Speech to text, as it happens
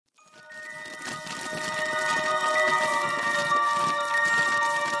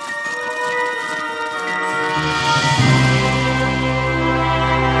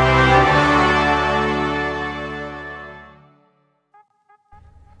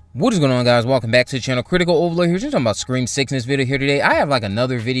What is going on, guys? Welcome back to the channel. Critical Overlord here. Just talking about Scream 6 in this video here today. I have like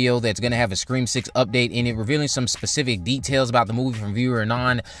another video that's going to have a Scream 6 update in it, revealing some specific details about the movie from viewer and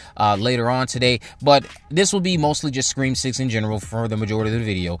on later on today. But this will be mostly just Scream 6 in general for the majority of the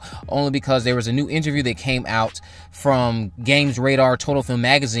video, only because there was a new interview that came out from Games Radar Total Film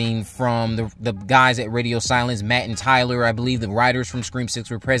Magazine from the guys at Radio Silence, Matt and Tyler. I believe the writers from Scream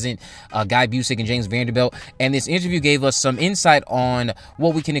 6 were present, Guy Busick and James Vanderbilt. And this interview gave us some insight on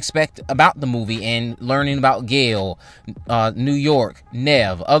what we can expect about the movie and learning about Gale, New York,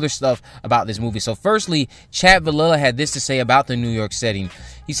 Neve, other stuff about this movie. So firstly, Chad Villella had this to say about the New York setting.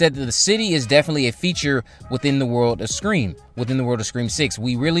 He said that the city is definitely a feature within the world of Scream, within the world of Scream 6.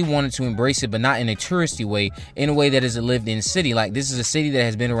 We really wanted to embrace it, but not in a touristy way, in a way that is a lived-in city. Like, this is a city that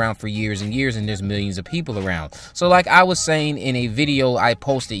has been around for years and years, and there's millions of people around. So like I was saying in a video I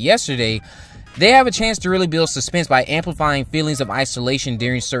posted yesterday, they have a chance to really build suspense by amplifying feelings of isolation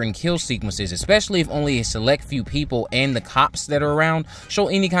during certain kill sequences, especially if only a select few people and the cops that are around show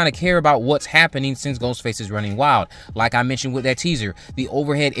any kind of care about what's happening since Ghostface is running wild. Like I mentioned with that teaser, the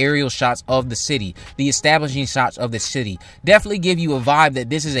overhead aerial shots of the city, the establishing shots of the city definitely give you a vibe that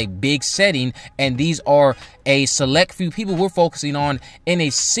this is a big setting and these are a select few people we're focusing on in a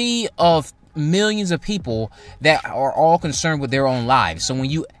sea of millions of people that are all concerned with their own lives. So when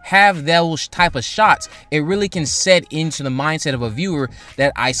you have those type of shots, it really can set into the mindset of a viewer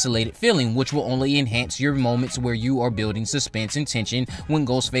that isolated feeling, which will only enhance your moments where you are building suspense and tension when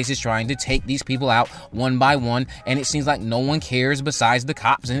Ghostface is trying to take these people out one by one, and it seems like no one cares besides the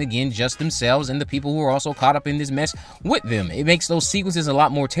cops, and again, just themselves and the people who are also caught up in this mess with them. It makes those sequences a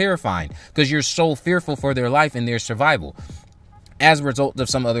lot more terrifying because you're so fearful for their life and their survival, as a result of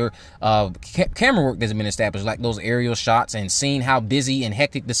some other camera work that's been established, like those aerial shots and seeing how busy and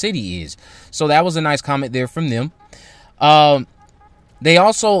hectic the city is. So that was a nice comment there from them. They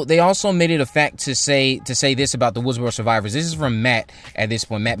also made it a fact to say this about the Woodsboro survivors. This is from Matt at this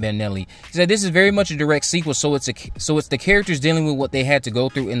point, Matt Benelli. He said this is very much a direct sequel, so it's the characters dealing with what they had to go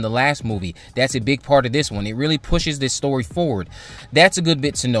through in the last movie. That's a big part of this one. It really pushes this story forward. That's a good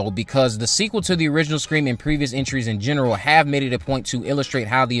bit to know because the sequel to the original Scream and previous entries in general have made it a point to illustrate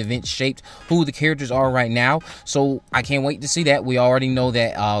how the events shaped who the characters are right now. So I can't wait to see that. We already know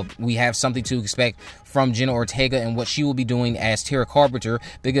that we have something to expect from Jenna Ortega and what she will be doing as Tara Carpenter,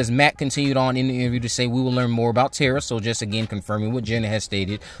 because Matt continued on in the interview to say we will learn more about Tara, so just again confirming what Jenna has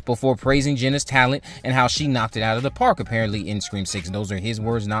stated before praising Jenna's talent and how she knocked it out of the park apparently in Scream 6. Those are his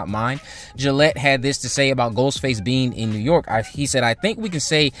words, not mine. Gillette had this to say about Ghostface being in New York. He said, I think we can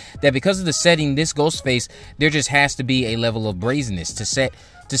say that because of the setting, this Ghostface, there just has to be a level of brazenness to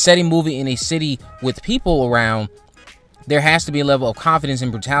set a movie in a city with people around. There has to be a level of confidence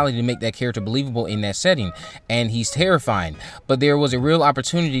and brutality to make that character believable in that setting, and he's terrifying. But there was a real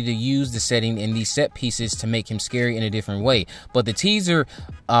opportunity to use the setting and these set pieces to make him scary in a different way. But the teaser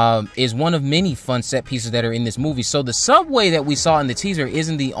is one of many fun set pieces that are in this movie. So the subway that we saw in the teaser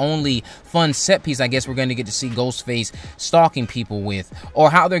isn't the only fun set piece I guess we're going to get to see Ghostface stalking people with,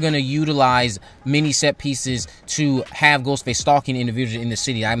 or how they're going to utilize many set pieces to have Ghostface stalking individuals in the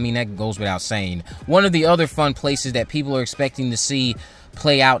city. I mean, that goes without saying. One of the other fun places that people are expecting to see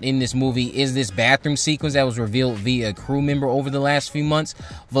play out in this movie is this bathroom sequence that was revealed via a crew member over the last few months.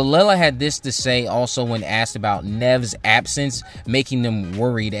 Villella had this to say also when asked about Neve's absence, making them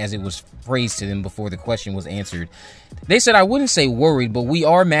worried, as it was phrased to them before the question was answered. They said, I wouldn't say worried, but we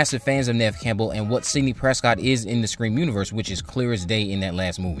are massive fans of Neve Campbell and what Sidney Prescott is in the Scream universe, which is clear as day in that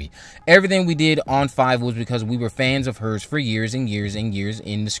last movie. Everything we did on 5 was because we were fans of hers for years and years and years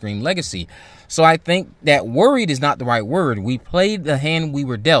in the Scream legacy. So I think that worried is not the right word. We played the hand we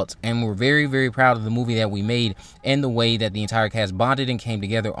were dealt, and we're very, very proud of the movie that we made and the way that the entire cast bonded and came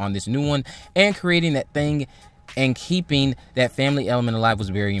together on this new one, and creating that thing and keeping that family element alive was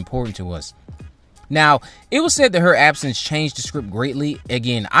very important to us. Now, it was said that her absence changed the script greatly.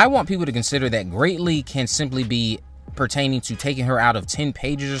 Again, I want people to consider that greatly can simply be pertaining to taking her out of 10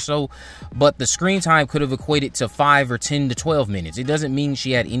 pages or so, but the screen time could have equated to 5 or 10 to 12 minutes. It doesn't mean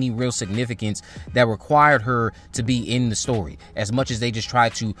she had any real significance that required her to be in the story, as much as they just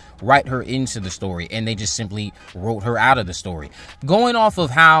tried to write her into the story and they just simply wrote her out of the story. Going off of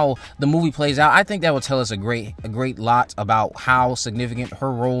how the movie plays out, I think that will tell us a great lot about how significant her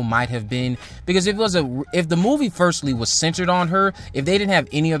role might have been, because if the movie firstly was centered on her, if they didn't have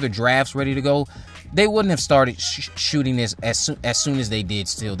any other drafts ready to go, they wouldn't have started shooting this as soon as they did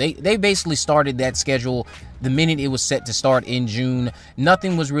still. They basically started that schedule the minute it was set to start in June.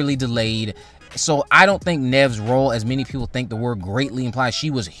 Nothing was really delayed. So I don't think Neve's role, as many people think the word greatly implies,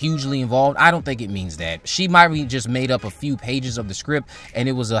 she was hugely involved. I don't think it means that. She might be just made up a few pages of the script, and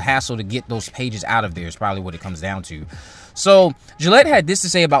it was a hassle to get those pages out of there is probably what it comes down to. So Gillette had this to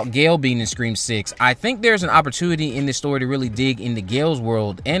say about Gale being in Scream 6. I think there's an opportunity in this story to really dig into Gale's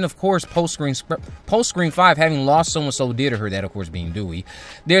world, and of course post-Scream 5, having lost someone so dear to her, that of course being Dewey.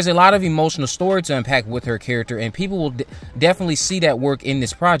 There's a lot of emotional story to unpack with her character, and people will definitely see that work in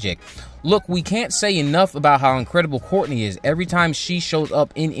this project. Look, we can't say enough about how incredible Courtney is. Every time she shows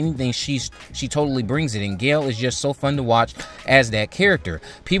up in anything, she totally brings it, and Gale is just so fun to watch as that character.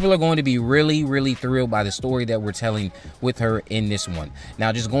 People are going to be really, really thrilled by the story that we're telling with her in this one.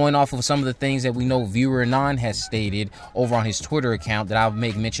 Now, just going off of some of the things that we know Viewer Anon has stated over on his Twitter account that I'll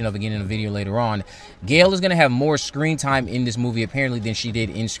make mention of again in a video later on, Gale is going to have more screen time in this movie apparently than she did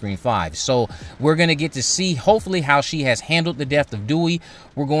in Scream 5. So we're going to get to see hopefully how she has handled the death of Dewey.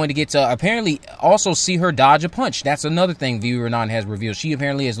 We're going to get to apparently also see her dodge a punch. That's another thing Viewer Anon has revealed. She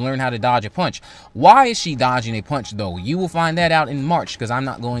apparently has learned how to dodge a punch. Why is she dodging a punch though? You will find that out in March, because I'm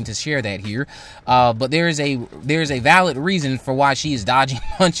not going to share that here. But there is a valid reason for why she is dodging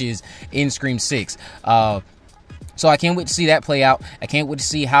punches in Scream 6. So I can't wait to see that play out. I can't wait to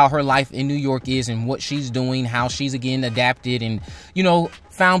see how her life in New York is and what she's doing, how she's again adapted and, you know,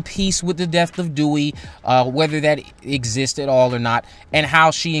 found peace with the death of Dewey, whether that exists at all or not, and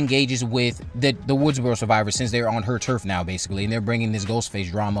how she engages with the Woodsboro survivors, since they're on her turf now basically, and they're bringing this Ghostface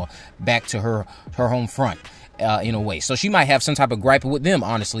drama back to her home front. In a way, so she might have some type of gripe with them,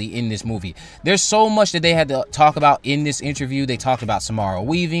 honestly, in this movie. There's so much that they had to talk about in this interview. They talked about Samara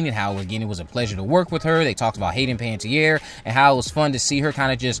Weaving and how, again, it was a pleasure to work with her. They talked about Hayden Panettiere and how it was fun to see her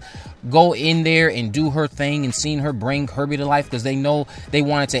kind of just go in there and do her thing, and seeing her bring Kirby to life, because they know they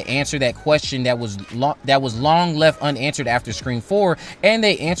wanted to answer that question that was long left unanswered after Scream 4, and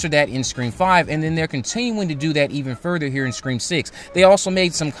they answered that in Scream 5, and then they're continuing to do that even further here in Scream 6. They also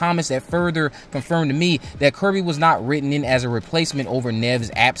made some comments that further confirmed to me that Kirby was not written in as a replacement over Neve's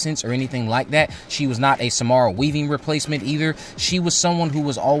absence or anything like that. She was not a Samara Weaving replacement either. She was someone who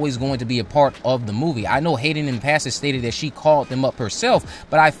was always going to be a part of the movie. I know Hayden in the past has stated that she called them up herself,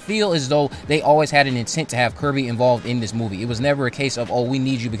 but I feel as though they always had an intent to have Kirby involved in this movie. It was never a case of, oh, we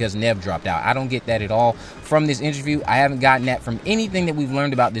need you because Neve dropped out. I don't get that at all from this interview. I haven't gotten that from anything that we've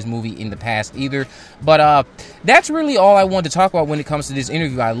learned about this movie in the past either. But that's really all I wanted to talk about when it comes to this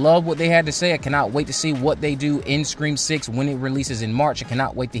interview. I love what they had to say. I cannot wait to see what they do in Scream 6 when it releases in March. I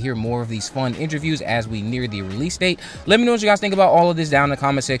cannot wait to hear more of these fun interviews as we near the release date. Let me know what you guys think about all of this down in the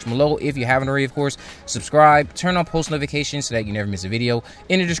comment section below. If you haven't already, of course, subscribe, turn on post notifications so that you never miss a video.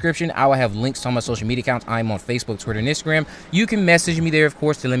 In the description, I will have links to all my social media accounts. I'm on Facebook, Twitter, and Instagram. You can message me there, of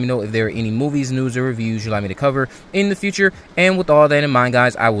course, to let me know if there are any movies, news, or reviews you'd like me to cover in the future. And with all that in mind,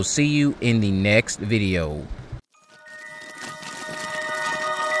 guys, I will see you in the next video.